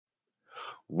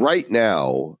Right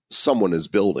now, someone is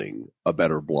building a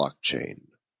better blockchain.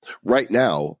 Right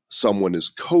now, someone is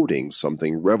coding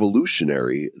something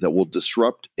revolutionary that will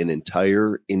disrupt an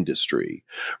entire industry.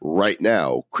 Right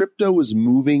now, crypto is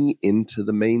moving into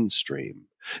the mainstream.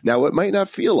 Now, it might not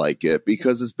feel like it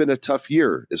because it's been a tough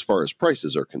year as far as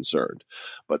prices are concerned.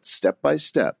 But step by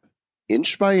step,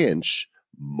 inch by inch,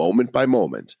 moment by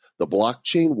moment, the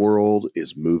blockchain world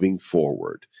is moving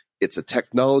forward. It's a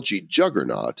technology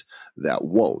juggernaut that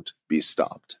won't be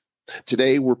stopped.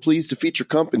 Today, we're pleased to feature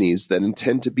companies that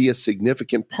intend to be a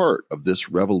significant part of this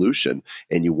revolution,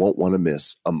 and you won't want to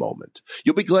miss a moment.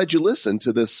 You'll be glad you listened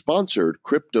to this sponsored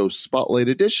Crypto Spotlight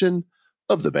edition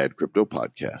of the Bad Crypto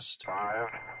Podcast. 5,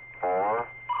 4,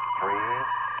 3,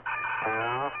 2,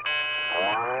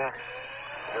 1,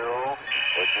 0,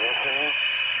 ignition.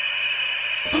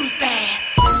 Who's bad?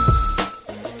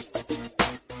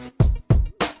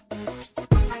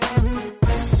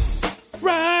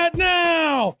 Right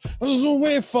now, there's a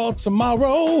way for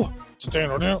tomorrow. Right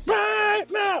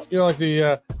now. You know, like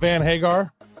the Van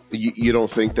Hagar? You don't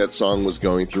think that song was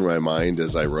going through my mind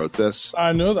as I wrote this?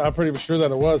 I know that. I'm pretty sure that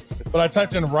it was. But I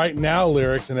typed in right now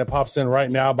lyrics and it pops in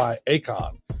right now by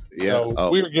Akon. Yeah.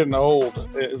 So we were getting old.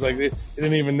 It's like they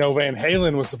didn't even know Van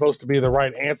Halen was supposed to be the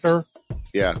right answer.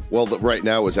 Yeah. Well, right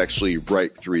now was actually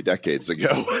right 3 decades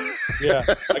ago. Yeah,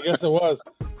 I guess it was.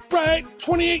 Right,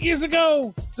 28 years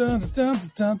ago. Dun, dun, dun,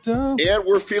 dun, dun. And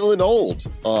we're feeling old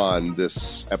on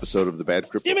this episode of the Bad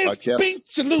Crypto Give me Podcast.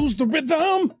 speech, you lose the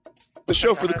rhythm. The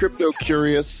show for the crypto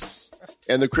curious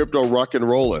and the crypto rock and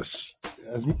rollists.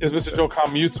 As Mr. Joe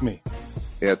Comm mutes me.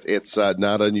 It's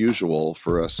not unusual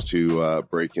for us to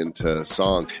break into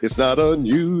song. It's not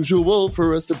unusual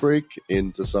for us to break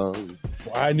into song.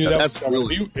 Well, I knew that was coming.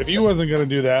 Really, if you wasn't going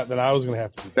to do that, then I was going to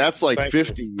have to do that. that's like Thank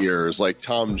 50 years, like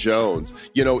Tom Jones.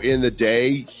 You know, in the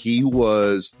day, he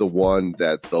was the one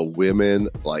that the women,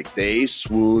 like, they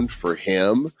swooned for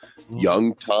him.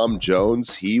 Young Tom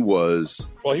Jones, he was...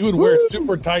 Well, he would wear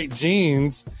super tight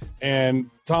jeans,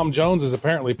 and Tom Jones is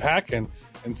apparently packing.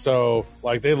 And so,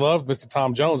 like, they loved Mr.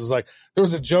 Tom Jones. It's like, there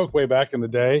was a joke way back in the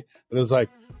day that was like,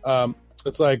 so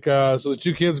the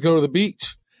 2 kids go to the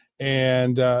beach,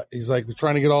 and he's like, they're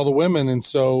trying to get all the women. And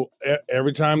so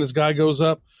every time this guy goes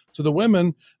up to the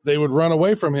women, they would run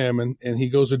away from him. And he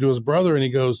goes to do his brother, and he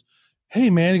goes,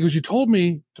 hey, man, he goes, you told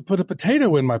me to put a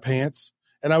potato in my pants,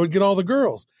 and I would get all the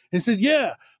girls. He said,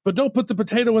 yeah, but don't put the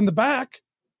potato in the back.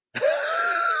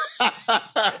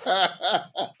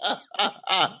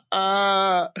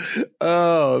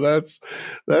 Oh, that's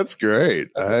great.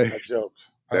 That's a bad joke.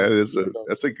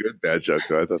 That's a good bad joke.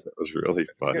 Though. I thought that was really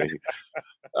funny.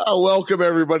 Welcome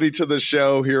everybody to the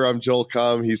show. Here I'm Joel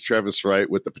Comm. He's Travis Wright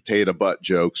with the potato butt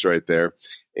jokes right there,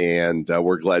 and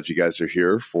we're glad you guys are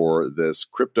here for this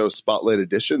Crypto Spotlight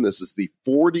edition. This is the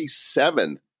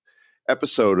 47th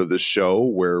episode of the show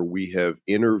where we have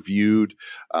interviewed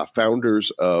founders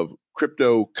of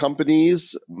crypto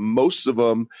companies, most of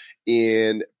them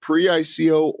in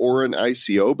pre-ICO or an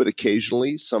ICO, but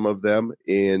occasionally some of them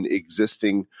in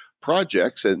existing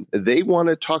projects. And they want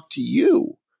to talk to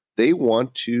you. They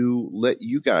want to let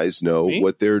you guys know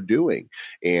what they're doing.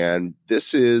 And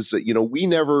this is, you know, we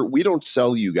don't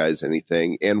sell you guys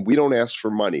anything, and we don't ask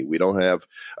for money. We have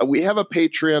a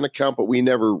Patreon account, but we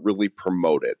never really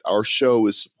promote it. Our show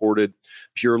is supported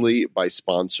purely by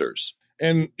sponsors.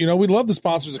 And, you know, we love the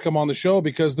sponsors that come on the show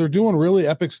because they're doing really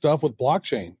epic stuff with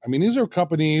blockchain. I mean, these are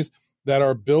companies that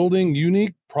are building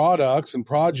unique products and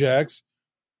projects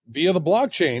via the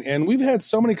blockchain. And we've had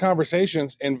so many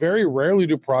conversations, and very rarely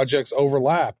do projects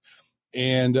overlap.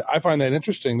 And I find that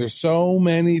interesting. There's so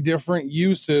many different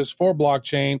uses for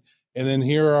blockchain. And then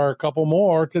here are a couple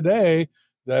more today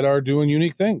that are doing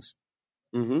unique things.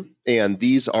 Mm-hmm. And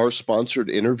these are sponsored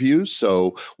interviews,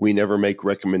 so we never make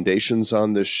recommendations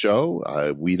on this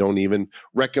show. We don't even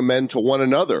recommend to one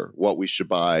another what we should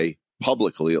buy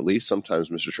publicly, at least. Sometimes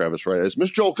Mr. Travis Wright is,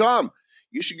 Mr. Joel Comm,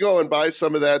 you should go and buy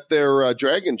some of that there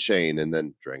Dragon Chain, and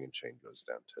then Dragon Chain goes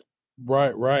down too.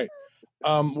 Right.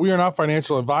 We are not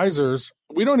financial advisors.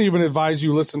 We don't even advise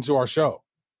you listen to our show.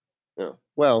 Yeah.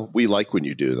 Well, we like when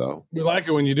you do, though. We like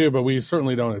it when you do, but we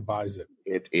certainly don't advise it.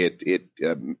 It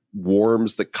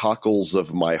warms the cockles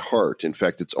of my heart. In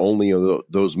fact, it's only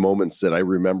those moments that I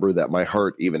remember that my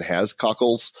heart even has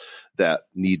cockles that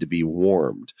need to be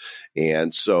warmed.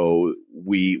 And so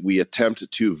we attempt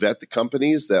to vet the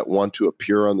companies that want to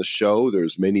appear on the show.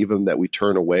 There's many of them that we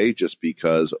turn away just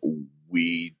because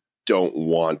we don't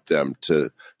want them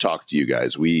to talk to you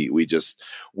guys. We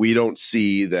don't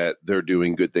see that they're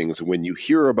doing good things. And when you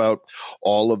hear about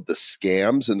all of the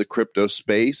scams in the crypto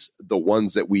space, the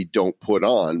ones that we don't put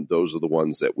on, those are the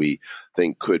ones that we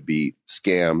think could be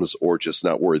scams or just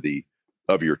not worthy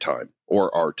of your time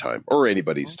or our time or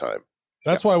anybody's time.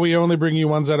 That's why we only bring you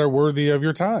ones that are worthy of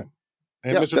your time.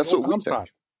 And Mr. That's what we think. Time.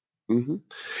 Mm-hmm.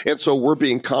 And so we're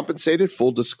being compensated,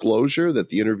 full disclosure, that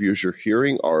the interviews you're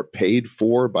hearing are paid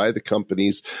for by the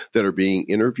companies that are being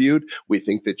interviewed. We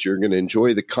think that you're going to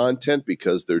enjoy the content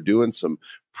because they're doing some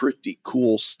pretty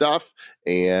cool stuff.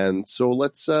 And so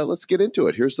let's get into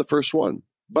it. Here's the first one.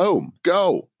 Boom,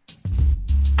 go.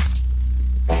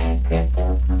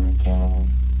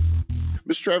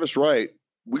 Mr. Travis Wright,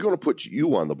 we're going to put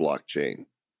you on the blockchain.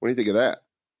 What do you think of that?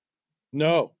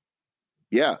 No.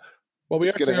 Yeah. Well, we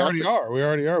actually already are. We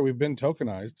already are. We've been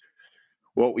tokenized.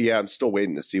 Well, yeah, I'm still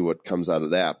waiting to see what comes out of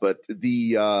that. But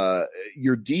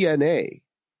your DNA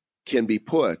can be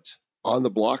put on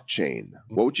the blockchain.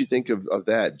 What would you think of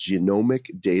that?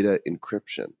 Genomic data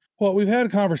encryption. Well, we've had a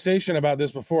conversation about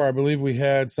this before. I believe we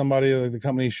had somebody like the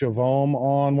company Chevome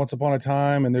on once upon a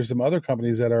time, and there's some other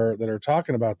companies that are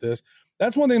talking about this.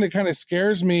 That's one thing that kind of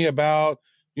scares me about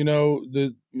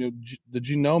the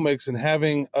genomics and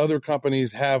having other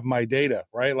companies have my data,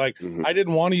 right? Like I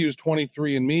didn't want to use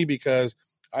 23andMe because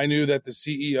I knew that the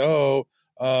CEO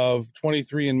of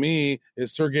 23andMe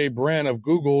is Sergey Brin of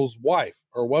Google's wife,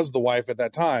 or was the wife at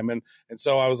that time. And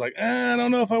so I was like, I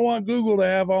don't know if I want Google to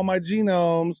have all my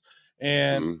genomes.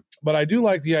 But I do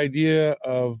like the idea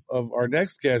of our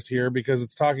next guest here because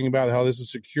it's talking about how this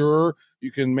is secure.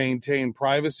 You can maintain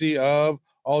privacy of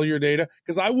all your data.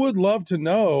 Because I would love to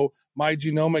know my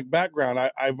genomic background.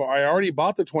 I already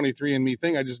bought the 23andMe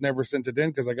thing. I just never sent it in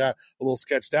because I got a little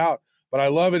sketched out. But I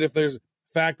love it if there's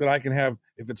fact that I can have,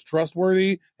 if it's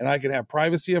trustworthy and I can have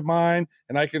privacy of mine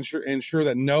and I can ensure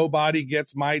that nobody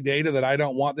gets my data, that I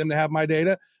don't want them to have my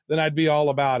data, then I'd be all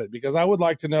about it because I would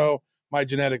like to know my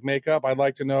genetic makeup. I'd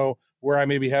like to know where I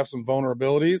maybe have some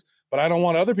vulnerabilities, but I don't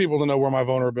want other people to know where my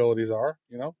vulnerabilities are,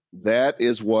 That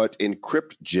is what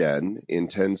EncryptGen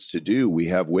intends to do. We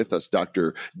have with us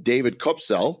Dr. David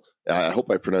Kopsel. I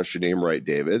hope I pronounced your name right,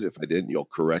 David. If I didn't, you'll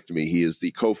correct me. He is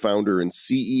the co-founder and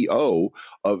CEO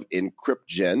of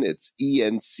EncryptGen. It's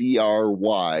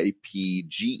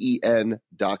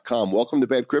EncryptGen.com. Welcome to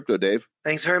Bad Crypto, Dave.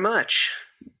 Thanks very much.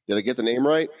 Did I get the name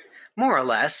right? More or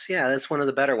less. Yeah, that's one of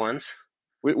the better ones.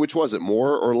 Which was it,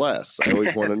 more or less? I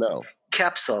always want to know.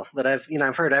 Capsule, but I've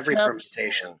heard every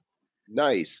permutation.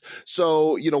 Nice.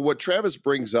 So, what Travis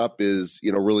brings up is,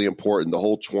 really important. The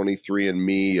whole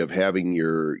 23andMe of having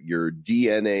your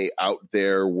DNA out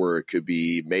there where it could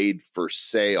be made for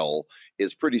sale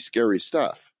is pretty scary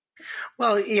stuff.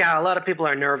 Well, yeah, a lot of people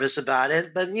are nervous about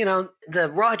it, but,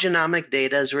 the raw genomic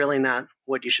data is really not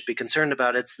what you should be concerned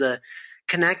about. It's the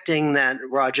connecting that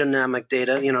raw genomic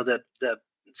data, the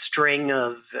string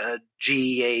of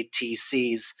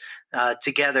GATCs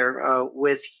together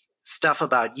with stuff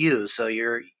about you. So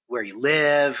where you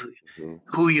live,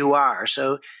 who you are.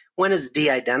 So when it's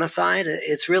de-identified,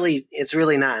 it's really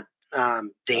not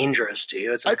dangerous to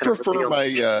you. It's not I prefer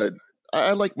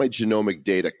I like my genomic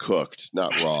data cooked,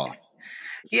 not raw.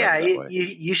 Yeah,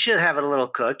 you should have it a little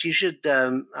cooked. You should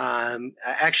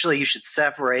actually you should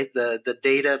separate the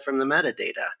data from the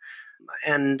metadata,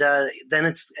 and then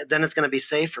it's going to be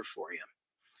safer for you.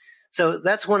 So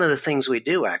that's one of the things we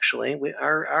do. Actually,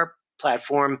 our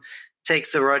platform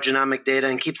takes the raw genomic data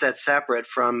and keeps that separate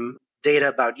from data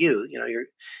about you.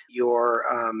 Your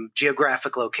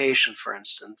geographic location, for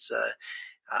instance.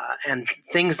 And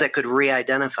things that could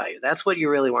re-identify you. That's what you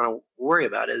really want to worry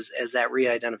about is that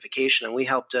re-identification. And we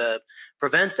help to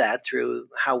prevent that through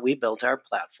how we built our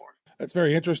platform. That's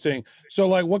very interesting. So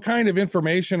what kind of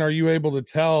information are you able to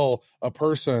tell a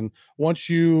person once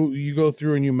you go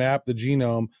through and you map the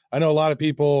genome? I know a lot of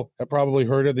people have probably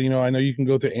heard it. I know you can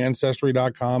go to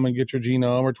Ancestry.com and get your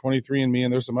genome, or 23andMe,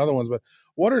 and there's some other ones. But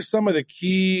what are some of the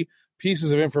key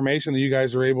pieces of information that you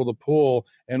guys are able to pull,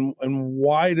 and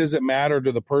why does it matter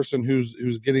to the person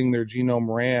who's getting their genome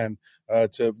ran? How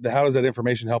does that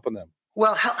information helping them?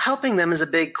 Well, helping them is a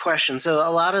big question. So a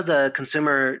lot of the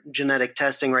consumer genetic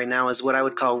testing right now is what I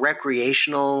would call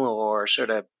recreational or sort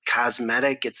of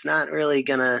cosmetic. It's not really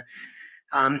going to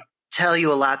tell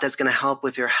you a lot that's going to help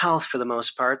with your health for the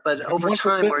most part. But over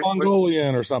time, we're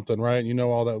Mongolian or something, right?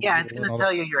 All that. Yeah, it's going to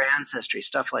tell you your ancestry,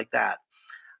 stuff like that.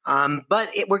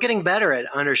 But we're getting better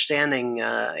at understanding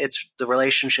it's the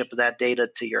relationship of that data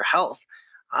to your health.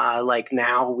 Like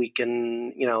now we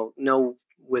can, know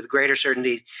with greater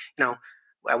certainty,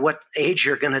 at what age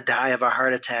you're going to die of a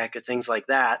heart attack or things like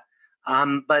that.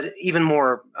 But even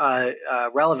more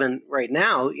relevant right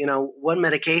now, what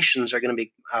medications are going to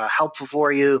be helpful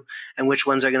for you and which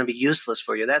ones are going to be useless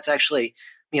for you. That's actually,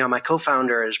 my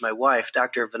co-founder is my wife,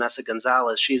 Dr. Vanessa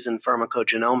Gonzalez. She's in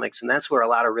pharmacogenomics, and that's where a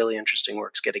lot of really interesting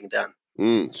work's getting done.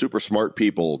 Super smart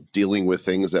people dealing with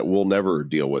things that we'll never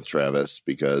deal with, Travis,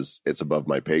 because it's above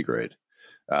my pay grade.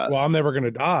 Well, I'm never going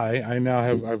to die. I now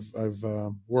have,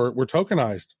 we're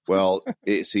tokenized. Well,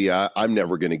 I'm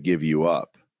never going to give you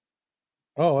up.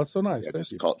 Oh, that's so nice. Yeah,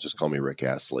 just call me Rick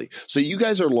Astley. So you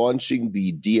guys are launching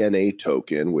the DNA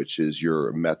token, which is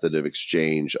your method of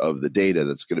exchange of the data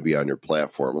that's going to be on your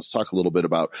platform. Let's talk a little bit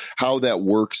about how that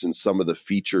works and some of the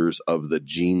features of the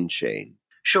gene chain.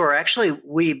 Sure. Actually,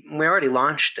 we already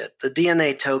launched it. The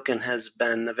DNA token has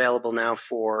been available now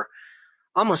for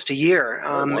almost a year.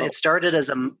 Wow. It started as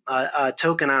a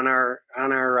token on our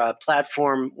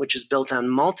platform, which is built on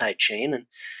multi-chain, and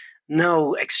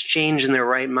no exchange in their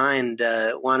right mind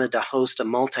wanted to host a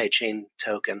multi-chain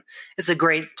token. It's a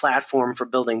great platform for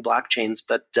building blockchains,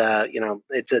 but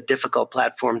it's a difficult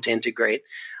platform to integrate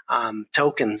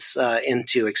tokens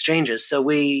into exchanges. So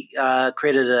we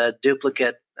created a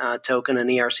duplicate token, an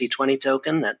ERC20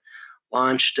 token that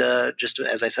launched just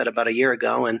as I said about a year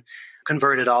ago, and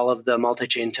converted all of the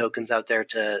multi-chain tokens out there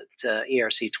to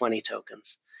ERC20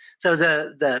 tokens. So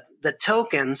the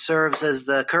token serves as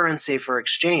the currency for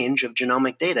exchange of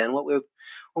genomic data, and what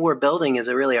we're building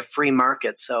is really a free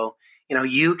market. So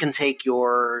you can take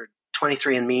your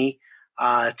 23andMe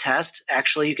test.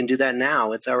 Actually, you can do that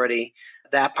now. It's already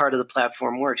that part of the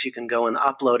platform works. You can go and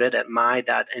upload it at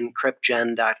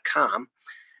my.encryptgen.com,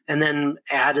 and then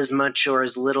add as much or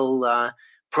as little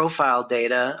profile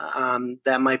data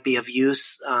that might be of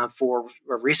use for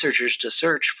researchers to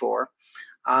search for,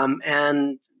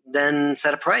 and then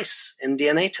set a price in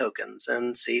DNA tokens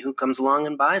and see who comes along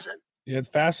and buys it. Yeah, it's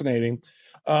fascinating.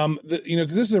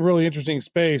 Because this is a really interesting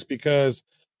space because,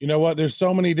 there's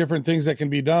so many different things that can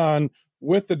be done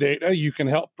with the data. You can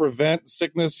help prevent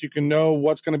sickness. You can know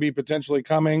what's going to be potentially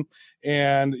coming,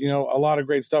 and, a lot of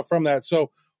great stuff from that.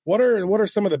 So what are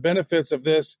some of the benefits of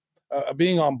this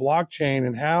being on blockchain,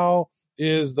 and how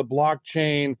is the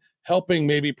blockchain helping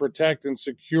maybe protect and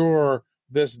secure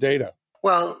this data?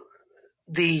 Well,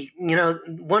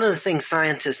 one of the things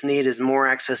scientists need is more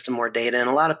access to more data, and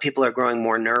a lot of people are growing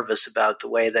more nervous about the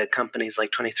way that companies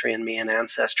like 23andMe and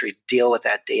Ancestry deal with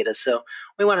that data. So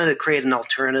we wanted to create an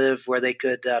alternative where they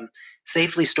could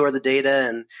safely store the data,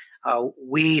 and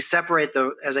we separate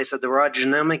as I said, the raw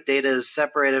genomic data is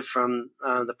separated from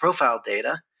the profile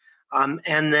data,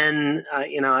 and then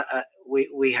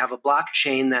we have a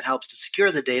blockchain that helps to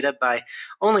secure the data by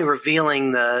only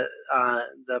revealing the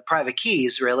private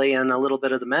keys, really, and a little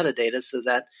bit of the metadata, so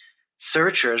that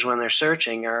searchers, when they're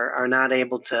searching, are not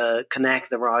able to connect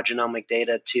the raw genomic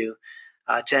data to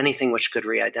anything which could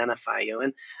re-identify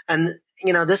you. And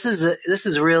this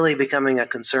is really becoming a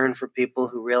concern for people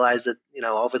who realize that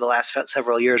over the last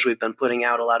several years we've been putting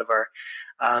out a lot of our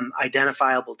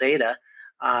identifiable data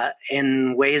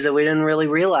in ways that we didn't really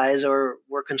realize or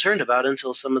were concerned about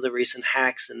until some of the recent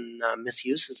hacks and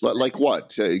misuses. Like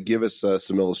what? Give us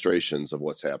some illustrations of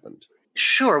what's happened.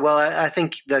 Sure. Well, I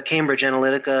think the Cambridge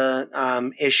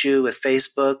Analytica issue with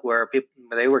Facebook, where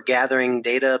they were gathering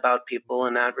data about people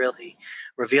and not really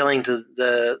revealing to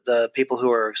the people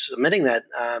who are submitting that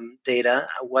data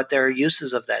what their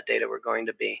uses of that data were going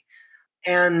to be.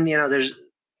 And,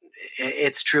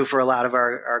 it's true for a lot of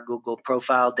our Google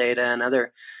profile data and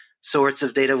other sorts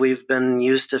of data we've been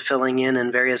used to filling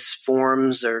in various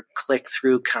forms or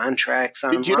click-through contracts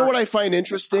online. Do you know what I find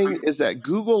interesting is that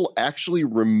Google actually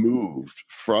removed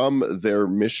from their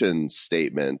mission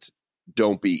statement,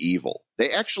 "Don't be evil."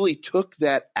 They actually took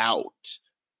that out.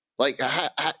 Like,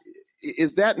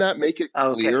 is that not make it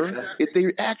clear? Okay.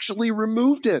 They actually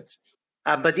removed it.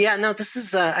 But yeah, no, this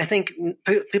is, I think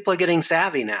people are getting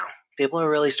savvy now. People are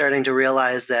really starting to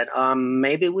realize that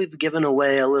maybe we've given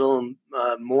away a little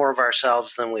more of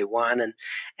ourselves than we want.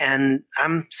 And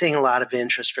I'm seeing a lot of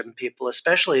interest from people,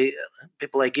 especially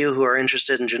people like you who are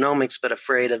interested in genomics but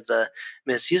afraid of the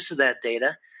misuse of that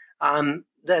data.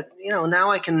 That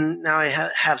now I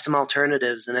have some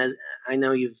alternatives. And as I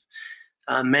know you've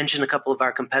mentioned a couple of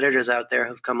our competitors out there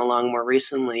who've come along more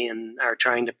recently and are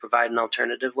trying to provide an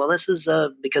alternative. Well, this is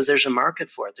because there's a market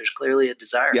for it. There's clearly a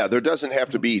desire. Yeah, there doesn't have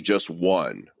to be just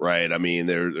one, right? I mean,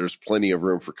 there's plenty of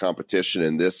room for competition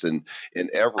in this and in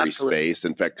every Absolutely. space.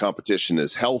 In fact, competition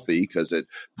is healthy because it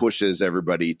pushes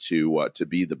everybody to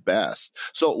be the best.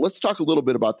 So let's talk a little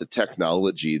bit about the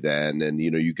technology then. And,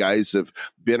 you guys have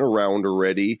been around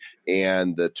already,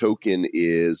 and the token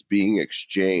is being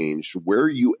exchanged. Where are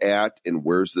you at, and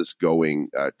where's this going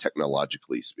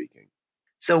technologically speaking?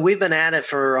 So we've been at it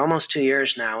for almost 2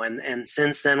 years now, and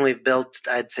since then we've built,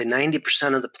 I'd say,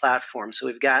 90% of the platform. So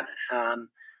we've got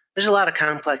there's a lot of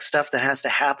complex stuff that has to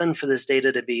happen for this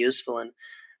data to be useful,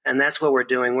 and that's what we're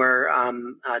doing. We're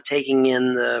taking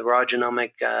in the raw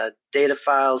genomic data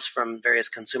files from various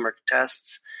consumer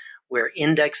tests. We're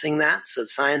indexing that. So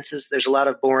scientists, there's a lot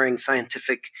of boring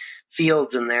scientific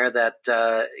fields in there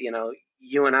that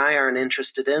you and I aren't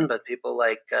interested in, but people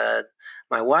like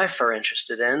my wife are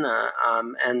interested in,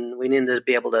 and we need to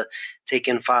be able to take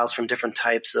in files from different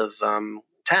types of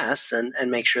tests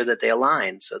and make sure that they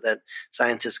align so that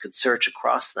scientists could search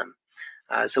across them.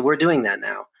 So we're doing that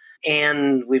now.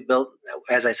 And we've built,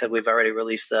 as I said, we've already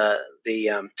released the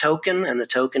token, and the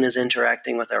token is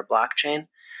interacting with our blockchain.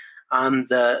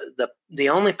 The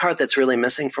only part that's really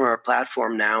missing from our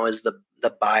platform now is the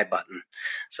buy button.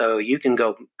 So you can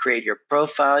go create your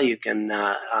profile, you can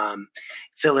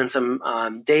fill in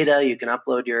some data, you can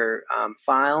upload your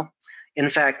file. In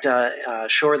fact,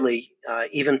 shortly,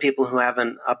 even people who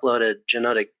haven't uploaded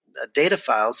genetic data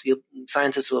files,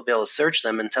 scientists will be able to search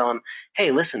them and tell them,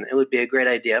 hey, listen, it would be a great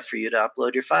idea for you to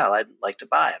upload your file. I'd like to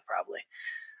buy it probably.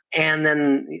 And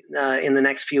then in the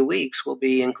next few weeks, we'll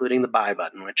be including the buy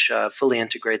button, which fully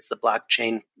integrates the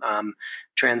blockchain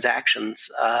transactions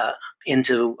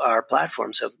into our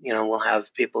platform. So, we'll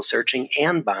have people searching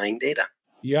and buying data.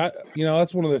 Yeah.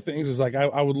 That's one of the things is like,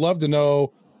 I would love to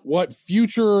know what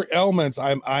future elements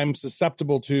I'm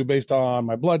susceptible to based on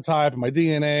my blood type and my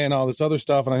DNA and all this other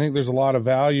stuff. And I think there's a lot of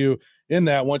value in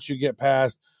that once you get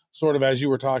past sort of, as you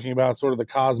were talking about, sort of the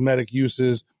cosmetic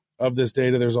uses of this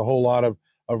data. There's a whole lot of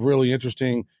really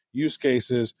interesting use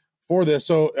cases for this.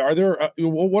 So are there,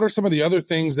 what are some of the other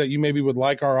things that you maybe would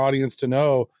like our audience to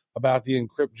know about the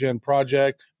EncryptGen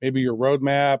project, maybe your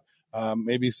roadmap,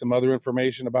 maybe some other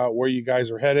information about where you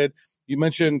guys are headed? You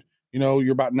mentioned,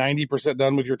 you're about 90%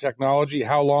 done with your technology.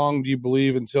 How long do you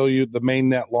believe until the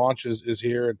mainnet launch is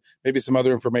here, and maybe some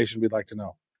other information we'd like to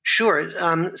know? Sure.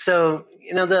 So,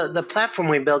 the platform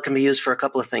we built can be used for a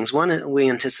couple of things. One, we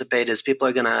anticipate is people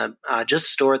are going to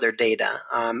just store their data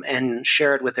and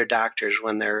share it with their doctors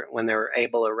when they're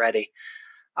able or ready.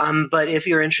 But if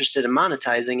you're interested in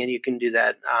monetizing it, you can do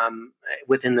that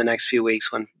within the next few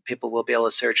weeks when people will be able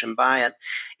to search and buy it.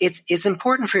 It's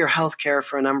important for your healthcare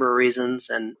for a number of reasons.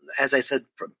 And as I said,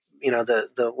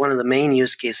 the one of the main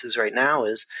use cases right now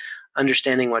is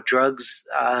understanding what drugs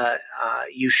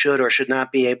you should or should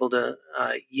not be able to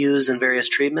use in various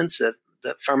treatments. The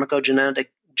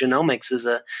pharmacogenomics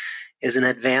is an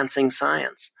advancing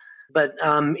science. But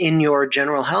in your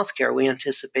general healthcare, we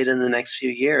anticipate in the next few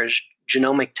years,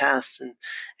 genomic tests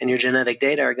and your genetic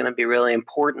data are going to be really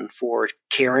important for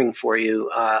caring for you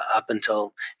up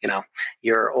until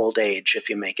your old age, if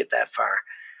you make it that far.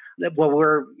 What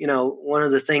we're one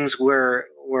of the things we're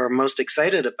most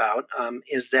excited about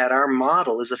is that our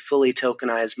model is a fully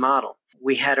tokenized model.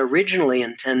 We had originally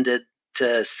intended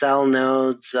to sell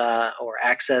nodes or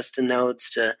access to nodes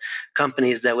to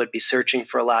companies that would be searching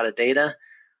for a lot of data.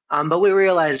 But we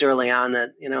realized early on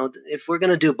that, if we're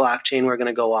going to do blockchain, we're going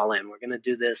to go all in. We're going to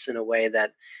do this in a way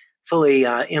that fully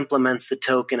implements the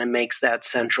token and makes that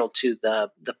central to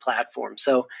the platform.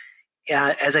 So,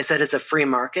 as I said, it's a free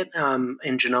market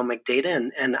in genomic data,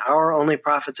 and our only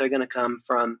profits are going to come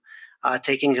from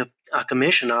taking a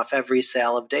commission off every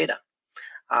sale of data.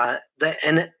 I've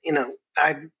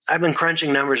been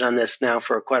crunching numbers on this now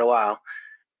for quite a while.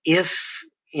 If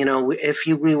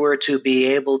we were to be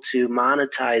able to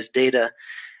monetize data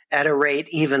at a rate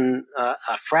even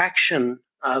a fraction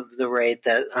of the rate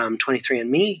that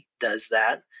 23andMe does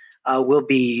that, we'll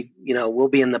be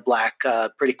in the black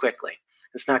pretty quickly.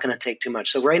 It's not going to take too much.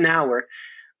 So right now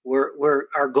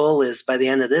our goal is by the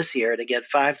end of this year to get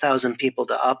 5,000 people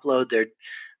to upload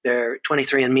their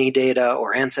 23andMe data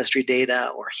or Ancestry data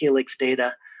or Helix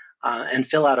data. And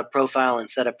fill out a profile and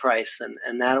set a price,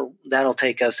 and that'll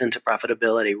take us into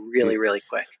profitability really, really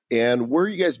quick. And where are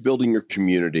you guys building your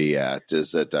community at?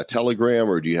 Is it Telegram,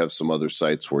 or do you have some other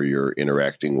sites where you're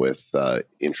interacting with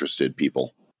interested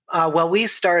people? Well, we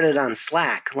started on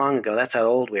Slack long ago. That's how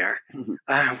old we are. Mm-hmm.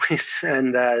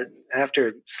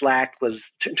 After Slack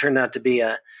turned out to be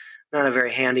not a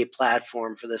very handy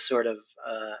platform for this sort of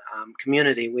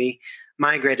community, we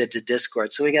migrated to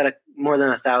Discord. So we got more than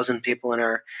 1,000 people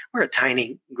we're a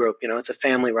tiny group, it's a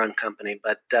family run company,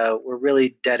 but we're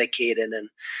really dedicated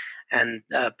and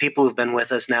people who've been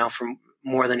with us now for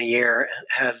more than a year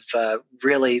have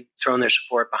really thrown their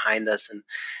support behind us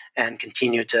and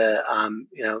continue to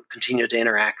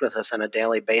interact with us on a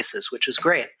daily basis, which is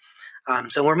great.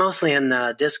 So we're mostly in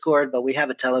Discord, but we have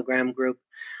a Telegram group.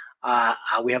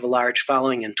 We have a large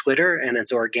following in Twitter, and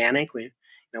it's organic. We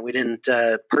didn't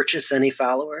purchase any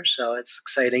followers, so it's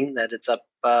exciting that it's up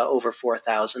over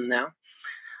 4,000 now.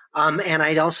 And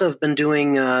I also have been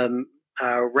doing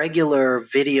regular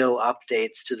video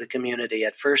updates to the community.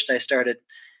 At first, I started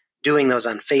doing those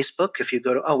on Facebook. If you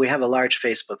go to, we have a large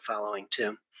Facebook following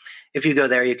too. If you go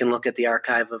there, you can look at the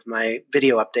archive of my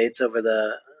video updates over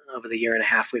the year and a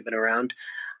half we've been around.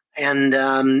 And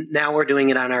now we're doing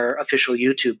it on our official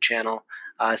YouTube channel,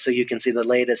 so you can see the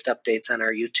latest updates on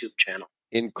our YouTube channel.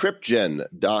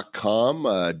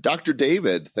 Encryptgen.com. Dr.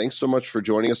 David, thanks so much for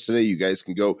joining us today. You guys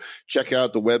can go check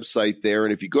out the website there.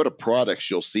 And if you go to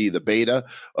products, you'll see the beta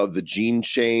of the Gene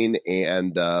Chain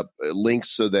and links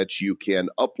so that you can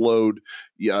upload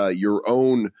your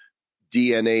own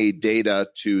DNA data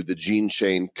to the Gene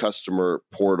Chain customer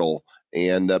portal.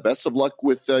 And best of luck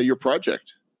with your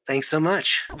project. Thanks so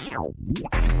much.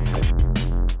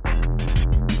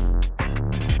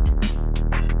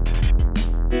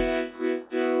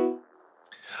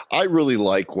 I really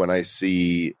like when I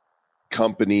see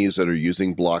companies that are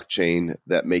using blockchain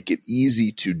that make it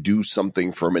easy to do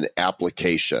something from an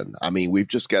application. I mean, we've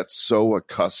just got so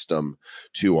accustomed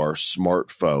to our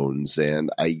smartphones, and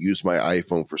I use my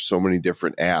iPhone for so many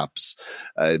different apps.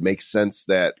 It makes sense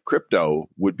that crypto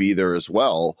would be there as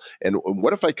well. And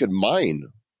what if I could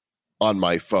mine on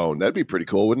my phone? That'd be pretty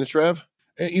cool, wouldn't it, Trev?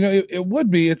 It would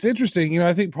be. It's interesting.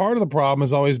 I think part of the problem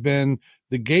has always been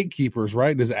the gatekeepers,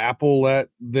 right? Does Apple let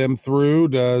them through?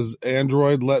 Does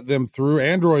Android let them through?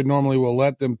 Android normally will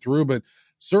let them through, but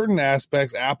certain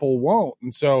aspects Apple won't.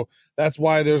 And so that's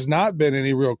why there's not been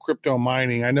any real crypto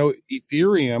mining. I know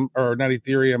Electroneum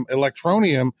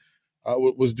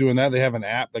was doing that. They have an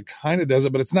app that kind of does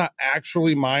it, but it's not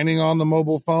actually mining on the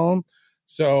mobile phone.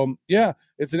 So yeah,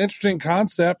 it's an interesting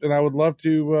concept, and I would love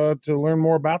to learn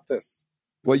more about this.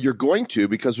 Well, you're going to,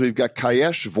 because we've got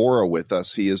Kayesh Vora with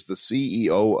us. He is the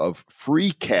CEO of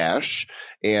FreeCash,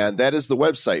 and that is the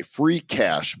website,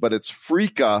 FreeCash, but it's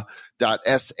freeka.sh.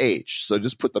 So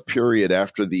just put the period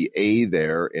after the A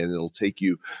there, and it'll take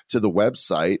you to the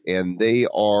website. And they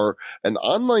are an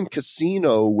online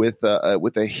casino with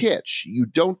a hitch. You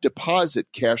don't deposit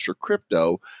cash or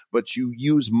crypto, but you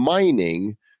use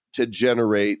mining to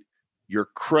generate your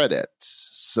credits.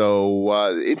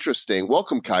 So interesting.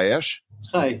 Welcome, Kayesh.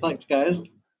 Hi, thanks, guys.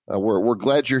 We're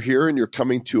glad you're here, and you're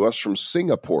coming to us from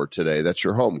Singapore today. That's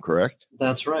your home, correct?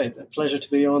 That's right. A pleasure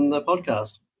to be on the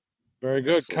podcast. Very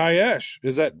good. Kayesh.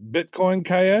 Is that Bitcoin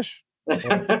Kayesh?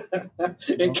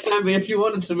 It can be if you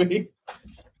want it to be.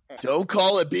 Don't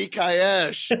call it B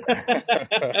Kayesh.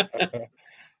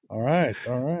 All right.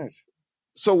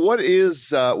 So what is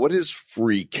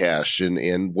FreeCash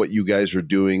and what you guys are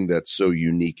doing that's so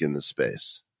unique in the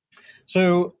space?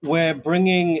 So we're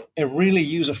bringing a really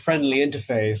user-friendly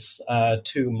interface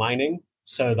to mining,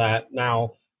 so that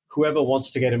now whoever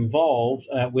wants to get involved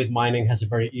with mining has a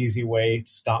very easy way to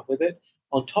start with it.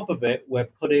 On top of it, we're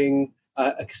putting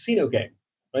a casino game,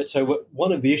 right? So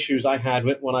one of the issues I had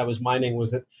when I was mining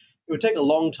was that it would take a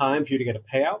long time for you to get a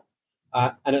payout.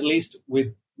 And at least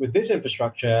with this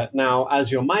infrastructure, now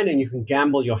as you're mining, you can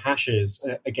gamble your hashes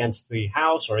against the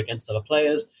house or against other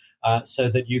players, so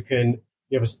that you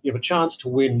have a chance to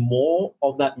win more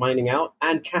of that mining out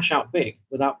and cash out big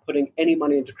without putting any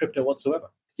money into crypto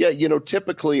whatsoever. Yeah,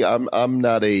 typically I'm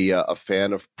not a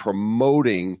fan of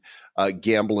promoting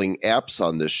gambling apps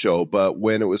on this show, but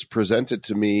when it was presented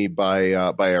to me by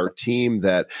our team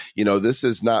that this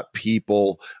is not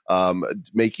people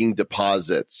making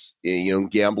deposits,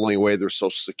 gambling away their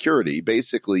Social Security.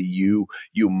 Basically, you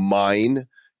mine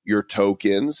your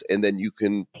tokens, and then you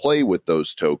can play with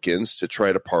those tokens to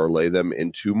try to parlay them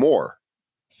into more.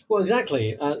 Well,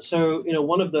 exactly. So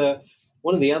one of the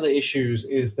other issues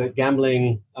is that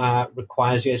gambling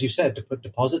requires you, as you said, to put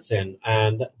deposits in,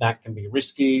 and that can be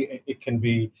risky. It can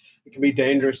be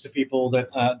dangerous to people that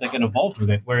get involved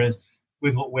with it. Whereas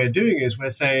with what we're doing is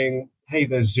we're saying, hey,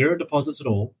 there's zero deposits at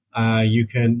all. You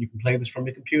can play this from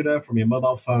your computer, from your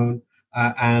mobile phone,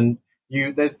 and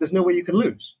there's no way you can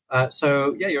lose.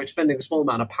 So you're expending a small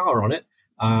amount of power on it.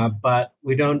 But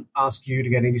we don't ask you to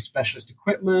get any specialist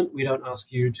equipment. We don't ask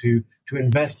you to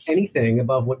invest anything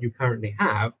above what you currently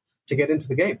have to get into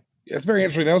the game. Yeah, it's very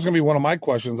interesting. That was going to be one of my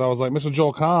questions. I was like, Mr.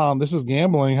 Joel Comm, this is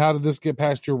gambling. How did this get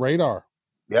past your radar?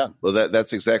 Yeah, well,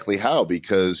 that's exactly how,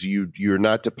 because you're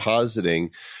not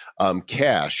depositing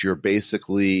cash. You're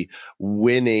basically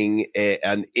winning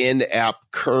an in-app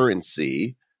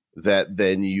currency that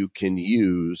then you can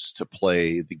use to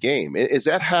play the game. Is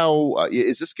that how,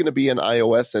 is this going to be an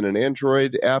iOS and an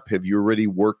Android app? Have you already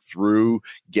worked through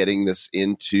getting this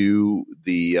into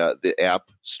the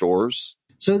app stores?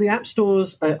 So the app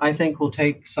stores, I think, will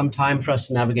take some time for us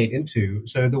to navigate into.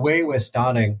 So the way we're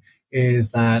starting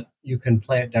is that you can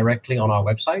play it directly on our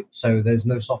website. So there's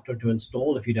no software to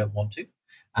install if you don't want to.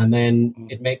 And then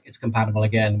it's compatible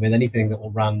again with anything that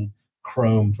will run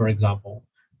Chrome, for example.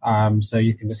 So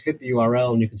you can just hit the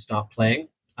URL and you can start playing.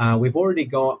 We've already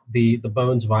got the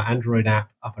bones of our Android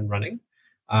app up and running,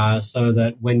 so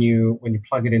that when you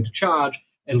plug it into charge,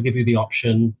 it'll give you the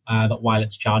option that while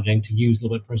it's charging to use a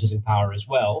little bit of processing power as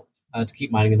well to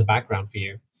keep mining in the background for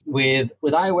you. With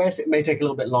iOS, it may take a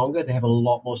little bit longer. They have a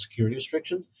lot more security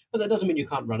restrictions, but that doesn't mean you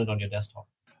can't run it on your desktop.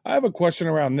 I have a question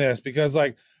around this because,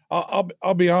 like,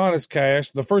 I'll be honest, Cash.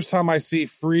 The first time I see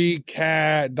free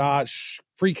cash,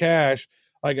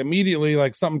 like immediately,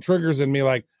 like something triggers in me,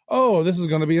 like, oh, this is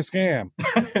going to be a scam.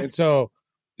 And so,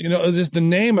 it's just the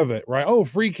name of it, right? Oh,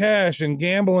 free cash and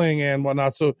gambling and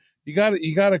whatnot. So you got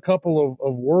a couple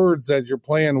of words that you're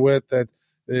playing with that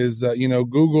is,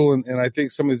 Google and I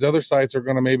think some of these other sites are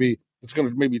going to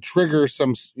maybe trigger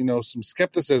some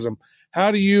skepticism.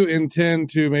 How do you intend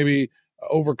to maybe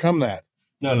overcome that?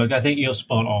 No, look, I think you're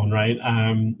spot on, right?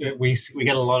 We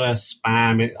get a lot of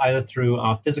spam, either through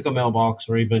our physical mailbox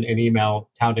or even an email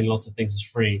touting lots of things as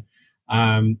free.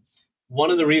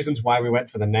 One of the reasons why we went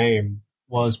for the name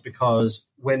was because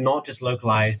we're not just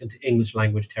localized into English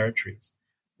language territories.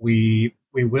 We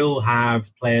will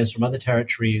have players from other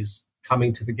territories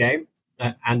coming to the game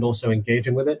and also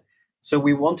engaging with it. So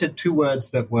we wanted two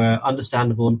words that were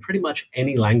understandable in pretty much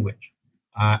any language.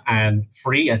 And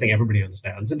free, I think everybody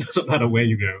understands. It doesn't matter where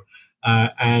you go.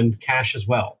 And cash as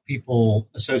well. People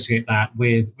associate that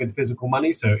with physical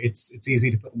money, so it's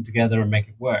easy to put them together and make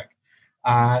it work.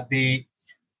 The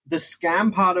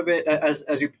scam part of it,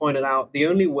 as you pointed out, the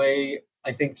only way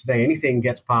I think today anything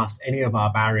gets past any of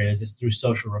our barriers is through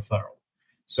social referral.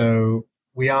 So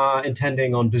we are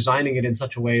intending on designing it in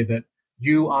such a way that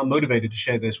you are motivated to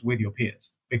share this with your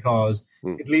peers, because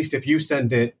at least if you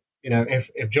send it,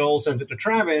 if Joel sends it to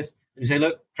Travis and you say,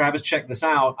 look, Travis, check this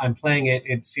out. I'm playing it.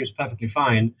 It seems perfectly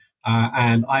fine.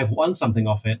 And I've won something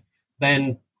off it.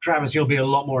 Then Travis, you'll be a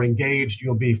lot more engaged.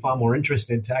 You'll be far more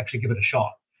interested to actually give it a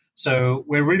shot. So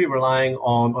we're really relying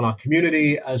on our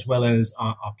community as well as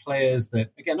our players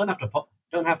that, again, don't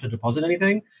have to deposit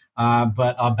anything,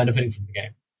 but are benefiting from the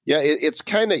game. Yeah, it's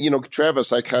kind of,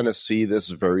 Travis, I kind of see this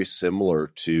very similar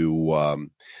to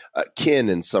Kin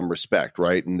in some respect,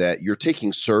 right? In that you're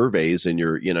taking surveys and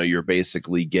you're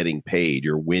basically getting paid.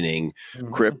 You're winning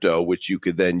crypto, which you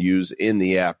could then use in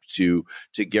the app to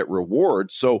get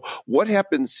rewards. So what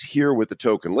happens here with the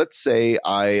token? Let's say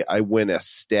I win a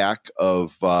stack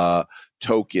of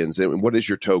tokens. And what is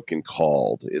your token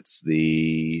called? It's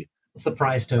the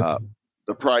prize token.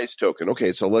 The prize token.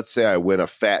 Okay, so let's say I win a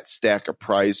fat stack of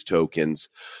prize tokens.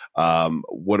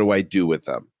 What do I do with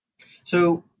them?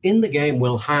 So in the game,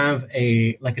 we'll have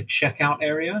a checkout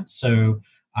area. So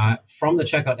from the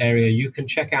checkout area, you can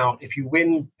check out, if you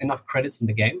win enough credits in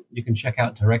the game, you can check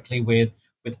out directly with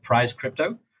prize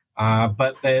crypto.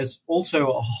 But there's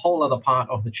also a whole other part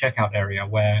of the checkout area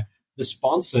where the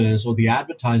sponsors or the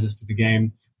advertisers to the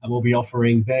game will be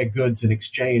offering their goods in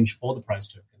exchange for the prize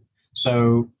token.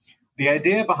 So the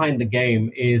idea behind the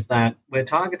game is that we're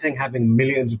targeting having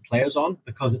millions of players on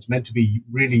because it's meant to be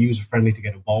really user-friendly to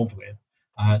get involved with.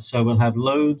 So we'll have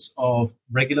loads of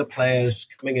regular players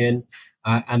coming in,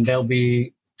 and there'll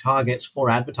be targets for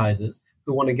advertisers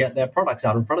who want to get their products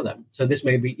out in front of them. So this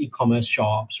may be e-commerce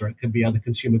shops, or it could be other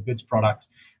consumer goods products,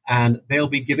 and they'll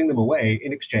be giving them away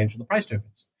in exchange for the prize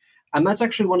tokens. And that's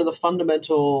actually one of the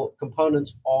fundamental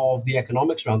components of the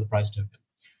economics around the prize token.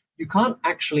 You can't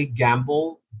actually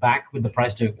gamble back with the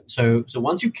prize token. So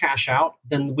once you cash out,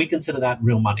 then we consider that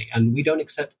real money, and we don't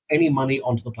accept any money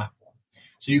onto the platform.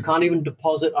 So you can't even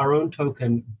deposit our own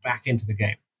token back into the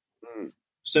game.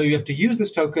 So you have to use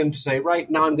this token to say, right,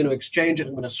 now I'm going to exchange it.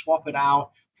 I'm going to swap it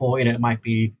out for, it might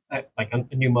be like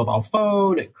a new mobile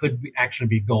phone. It could actually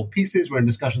be gold pieces. We're in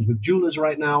discussions with jewelers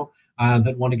right now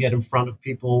that want to get in front of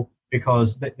people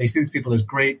because they see these people as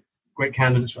great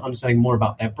candidates for understanding more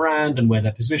about their brand and where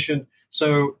they're positioned.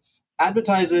 So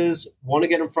advertisers want to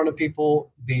get in front of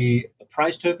people. The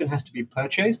prize token has to be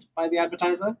purchased by the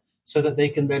advertiser so that they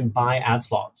can then buy ad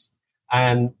slots.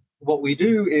 And what we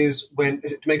do is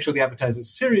to make sure the advertiser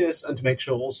is serious and to make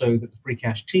sure also that the Free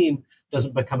Cash team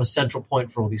doesn't become a central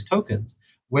point for all these tokens.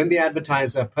 When the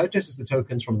advertiser purchases the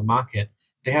tokens from the market,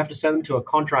 they have to send them to a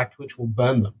contract which will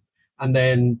burn them. And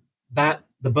then that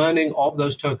the burning of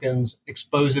those tokens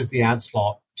exposes the ad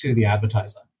slot to the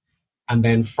advertiser. And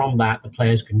then from that, the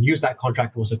players can use that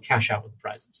contract to also cash out with the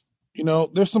prizes.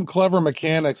 There's some clever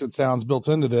mechanics, it sounds, built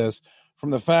into this, from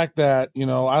the fact that,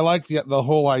 I like the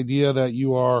whole idea that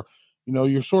you are,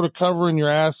 you're sort of covering your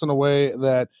ass in a way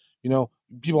that,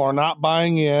 people are not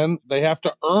buying in. They have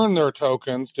to earn their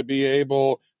tokens to be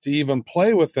able to even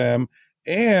play with them.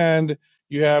 And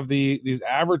you have these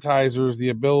advertisers, the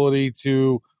ability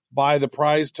to buy the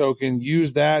prize token,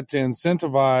 use that to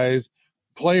incentivize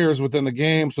players within the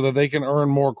game so that they can earn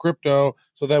more crypto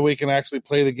so that we can actually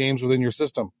play the games within your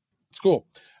system. It's cool.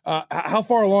 How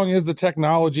far along is the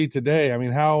technology today? I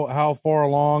mean, how far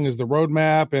along is the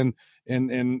roadmap, and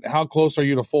how close are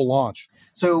you to full launch?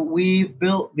 So we've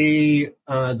built the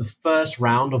first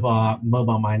round of our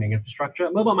mobile mining infrastructure.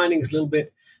 Mobile mining is a little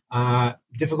bit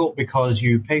difficult because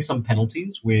you pay some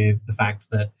penalties with the fact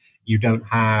that you don't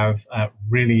have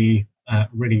really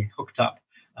hooked up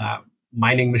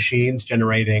mining machines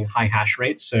generating high hash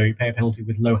rates. So you pay a penalty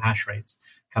with low hash rates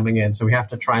coming in. So we have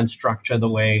to try and structure the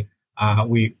way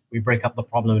we break up the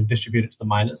problem and distribute it to the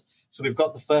miners. So we've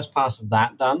got the first pass of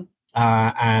that done,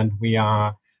 and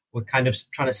we're kind of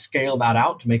trying to scale that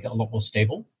out to make it a lot more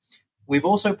stable. We've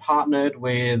also partnered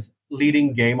with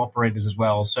leading game operators as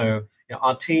well. So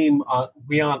our team,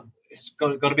 it's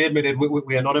got to be admitted,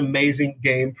 we are not amazing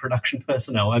game production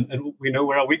personnel, and we know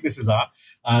where our weaknesses are.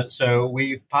 So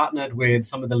we've partnered with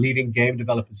some of the leading game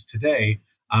developers today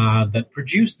that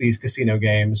produce these casino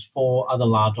games for other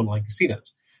large online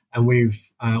casinos. And we've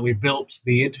built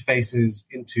the interfaces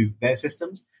into their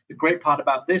systems. The great part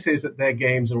about this is that their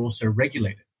games are also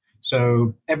regulated.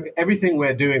 So everything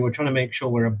we're doing, we're trying to make sure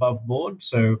we're above board.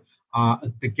 So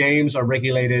the games are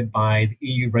regulated by the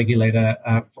EU regulator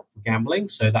for gambling.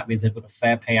 So that means they've got a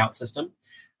fair payout system.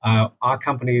 Our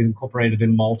company is incorporated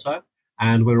in Malta,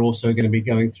 and we're also going to be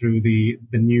going through the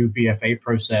new VFA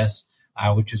process,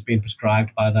 which has been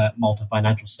prescribed by the Malta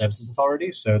Financial Services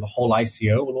Authority. So the whole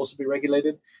ICO will also be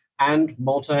regulated, and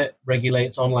Malta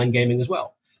regulates online gaming as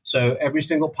well. So every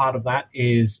single part of that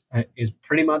is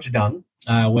pretty much done.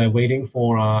 We're waiting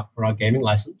for our gaming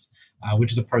license,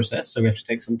 which is a process, so we have to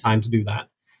take some time to do that.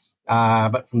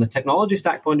 But from the technology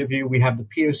stack point of view, we have the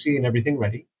POC and everything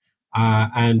ready,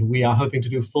 and we are hoping to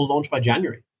do full launch by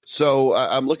January. So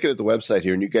I'm looking at the website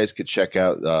here, and you guys could check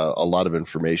out a lot of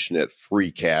information at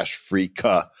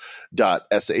freecash.sh.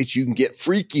 You can get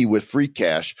freaky with free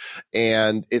cash,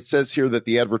 and it says here that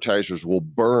the advertisers will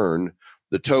burn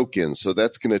the tokens. So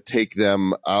that's going to take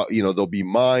them out, they'll be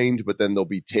mined, but then they'll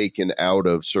be taken out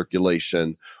of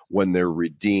circulation when they're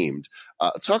redeemed.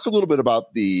 Talk a little bit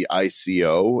about the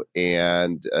ICO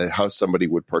and how somebody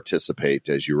would participate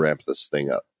as you ramp this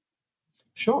thing up.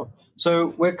 Sure.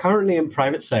 So we're currently in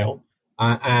private sale,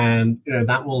 and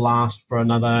that will last for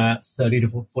another 30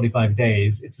 to 45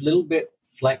 days. It's a little bit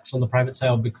flex on the private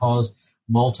sale because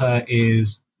Malta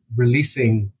is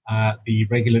releasing the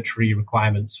regulatory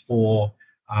requirements for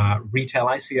retail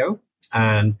ICO,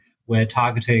 and we're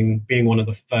targeting being one of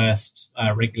the first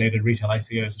regulated retail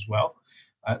ICOs as well.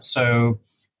 So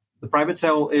the private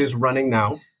sale is running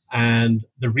now, and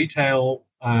the retail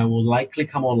will likely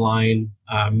come online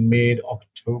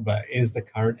mid-October is the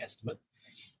current estimate.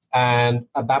 And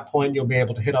at that point, you'll be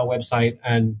able to hit our website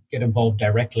and get involved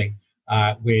directly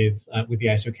with the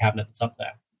ICO cabinet that's up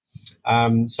there.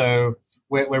 So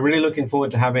we're really looking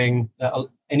forward to having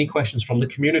any questions from the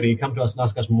community. Come to us and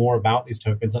ask us more about these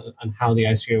tokens and how the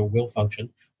ICO will function.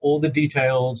 All the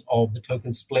details of the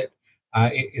token split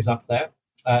is up there.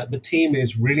 The team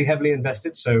is really heavily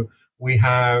invested, so we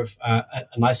have a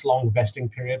nice long vesting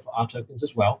period for our tokens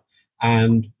as well.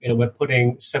 And we're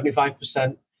putting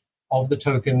 75% of the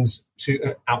tokens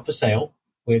out for sale,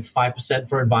 with 5%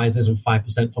 for advisors and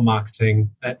 5% for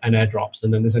marketing and airdrops.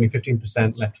 And then there's only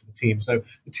 15% left for the team. So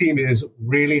the team is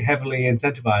really heavily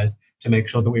incentivized to make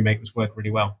sure that we make this work really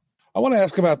well. I want to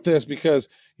ask about this because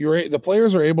the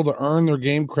players are able to earn their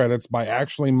game credits by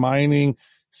actually mining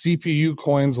CPU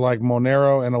coins like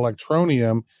Monero and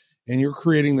Electroneum, and you're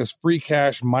creating this free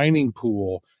cash mining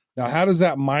pool. Now, how does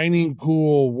that mining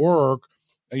pool work?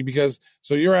 Because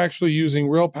so you're actually using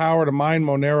real power to mine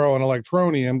Monero and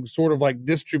Electroneum, sort of like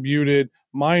distributed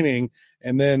mining,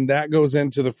 and then that goes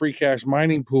into the free cash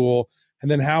mining pool. And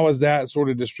then how is that sort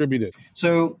of distributed?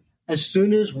 So as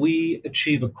soon as we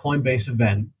achieve a Coinbase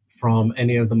event from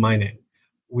any of the mining,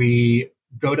 we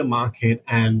go to market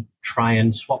and try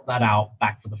and swap that out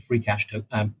back for the free cash for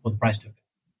the price token,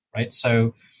 right?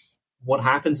 So what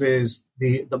happens is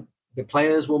the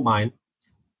players will mine.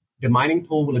 The mining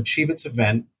pool will achieve its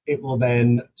event. it will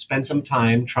then spend some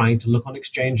time trying to look on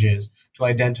exchanges to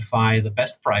identify the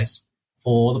best price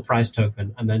for the price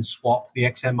token and then swap the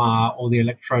XMR or the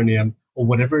Electroneum or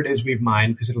whatever it is we've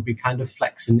mined, because it'll be kind of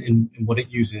flex in what it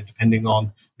uses depending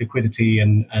on liquidity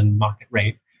and market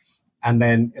rate. And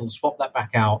then it'll swap that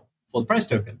back out for the price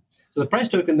token. So the price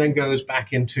token then goes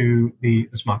back into the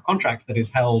smart contract that is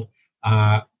held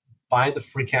by the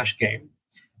free cash game.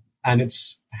 And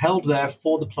it's held there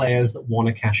for the players that want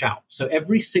to cash out. So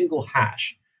every single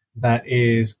hash that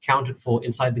is counted for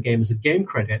inside the game as a game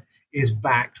credit is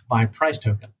backed by price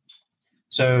token.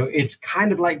 So it's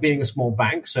kind of like being a small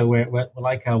bank. So we're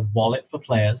like a wallet for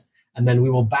players. And then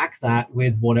we will back that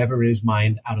with whatever is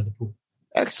mined out of the pool.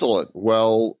 Excellent.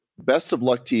 Well, best of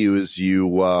luck to you as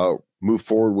you move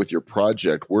forward with your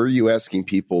project. Where are you asking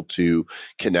people to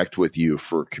connect with you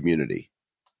for community?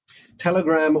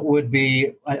 Telegram would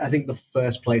be, I think, the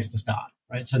first place to start,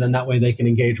 right? So then that way they can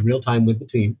engage real time with the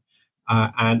team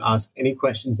and ask any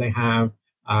questions they have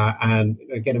and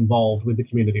get involved with the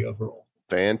community overall.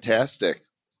 Fantastic.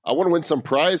 I want to win some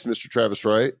prize, Mr. Travis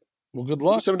Wright. Well, good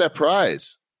luck. Some of that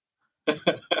prize.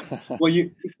 Well,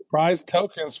 prize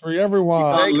tokens for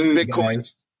everyone. Thanks, lose,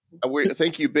 Bitcoin.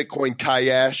 Thank you, Bitcoin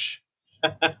Kayash.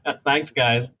 Thanks,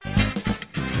 guys.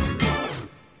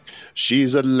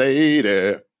 She's a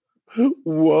lady.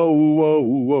 Whoa, whoa,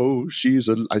 whoa.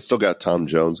 I still got Tom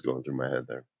Jones going through my head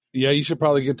there. Yeah, you should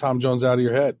probably get Tom Jones out of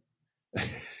your head.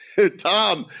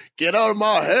 Tom, get out of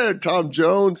my head, Tom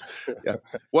Jones. Yeah.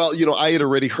 Well, I had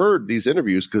already heard these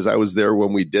interviews because I was there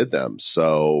when we did them.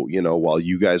 So, while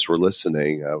you guys were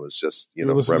listening, I was just,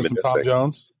 reminiscing. Tom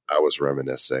Jones. I was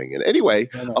reminiscing. And anyway,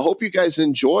 I hope you guys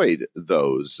enjoyed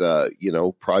those,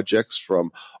 projects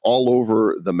from all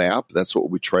over the map. That's what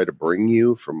we try to bring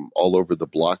you from all over the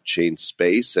blockchain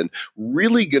space. And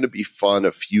really going to be fun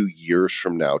a few years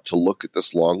from now to look at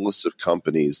this long list of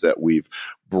companies that we've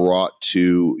brought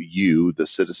to you, the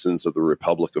citizens of the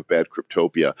Republic of Bad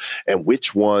Cryptopia, and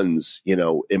which ones,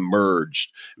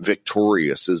 emerged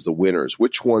victorious as the winners,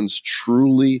 which ones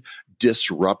truly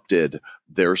disrupted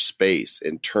their space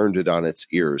and turned it on its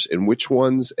ears, and which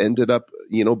ones ended up,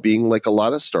 being like a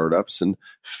lot of startups and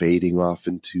fading off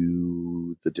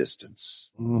into the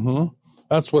distance. Mm-hmm.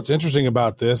 That's what's interesting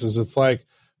about this is it's like,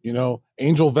 angel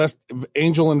investing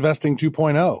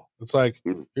 2.0. It's like,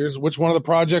 here's which one of the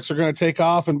projects are going to take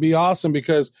off and be awesome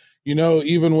because,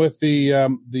 even with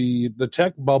the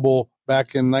tech bubble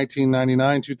back in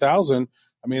 1999, 2000,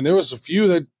 I mean, there was a few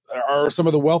that are some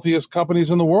of the wealthiest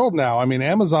companies in the world now. I mean,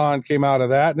 Amazon came out of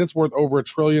that and it's worth over $1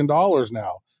 trillion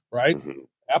now, right? Mm-hmm.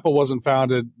 Apple wasn't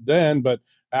founded then, but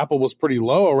Apple was pretty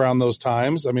low around those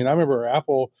times. I mean, I remember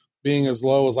Apple being as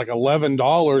low as like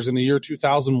 $11 in the year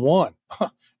 2001.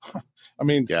 I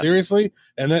mean, seriously?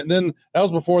 And then that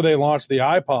was before they launched the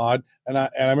iPod. And I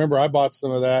remember I bought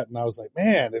some of that and I was like,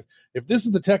 man, if this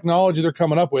is the technology they're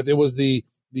coming up with, it was the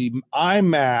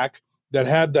iMac that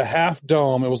had the half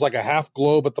dome. It was like a half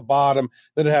globe at the bottom.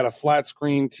 Then it had a flat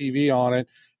screen TV on it.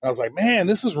 And I was like, man,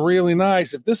 this is really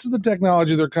nice. If this is the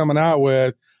technology they're coming out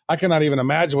with, I cannot even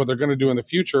imagine what they're going to do in the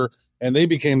future. And they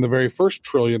became the very first $1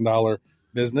 trillion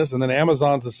business. And then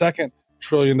Amazon's the second $1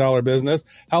 trillion business.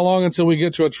 How long until we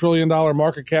get to $1 trillion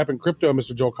market cap in crypto,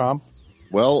 Mr. Joel Comm?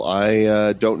 Well,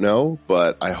 I don't know,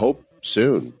 but I hope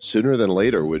soon. Sooner than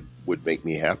later would make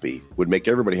me happy, would make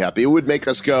everybody happy. It would make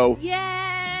us go,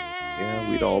 yeah,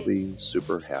 we'd all be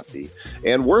super happy.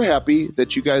 And we're happy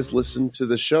that you guys listened to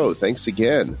the show. Thanks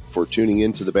again for tuning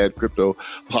into the Bad Crypto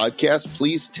Podcast.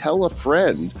 Please tell a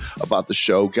friend about the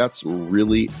show. Got some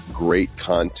really great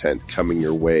content coming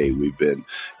your way. We've been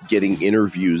getting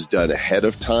interviews done ahead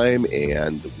of time,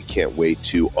 and we can't wait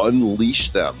to unleash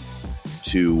them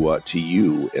to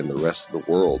you and the rest of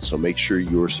the world. So make sure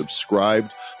you're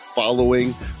subscribed,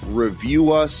 following,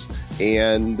 review us,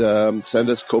 and send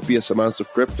us copious amounts of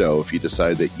crypto if you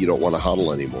decide that you don't want to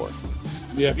hodl anymore.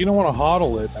 Yeah, if you don't want to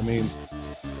hodl it, I mean,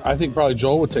 I think probably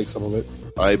Joel would take some of it.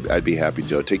 I'd be happy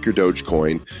to. Take your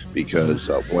Dogecoin because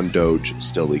one Doge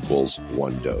still equals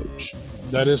one Doge.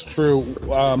 That is true.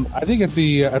 I think at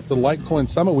the Litecoin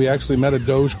Summit, we actually met a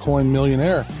Dogecoin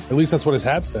millionaire. At least that's what his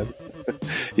hat said.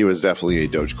 He was definitely a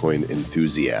Dogecoin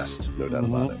enthusiast, no doubt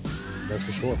about it. That's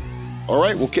for sure. All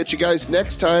right, we'll catch you guys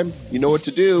next time. You know what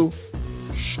to do.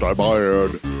 Stay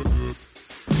fired.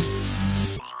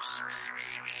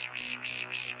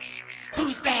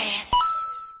 Who's bad?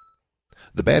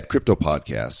 The Bad Crypto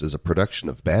Podcast is a production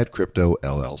of Bad Crypto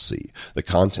LLC. The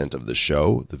content of the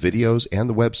show, the videos, and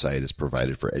the website is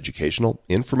provided for educational,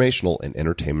 informational, and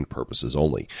entertainment purposes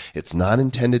only. It's not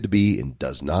intended to be and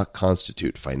does not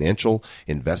constitute financial,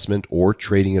 investment, or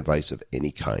trading advice of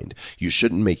any kind. You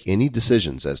shouldn't make any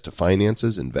decisions as to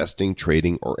finances, investing,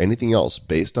 trading, or anything else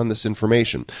based on this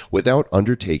information without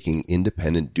undertaking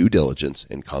independent due diligence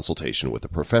and consultation with a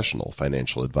professional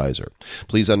financial advisor.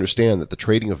 Please understand that the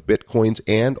trading of Bitcoins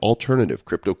and alternative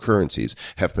cryptocurrencies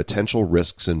have potential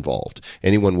risks involved.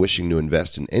 Anyone wishing to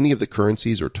invest in any of the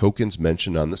currencies or tokens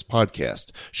mentioned on this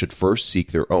podcast should first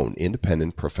seek their own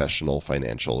independent professional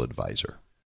financial advisor.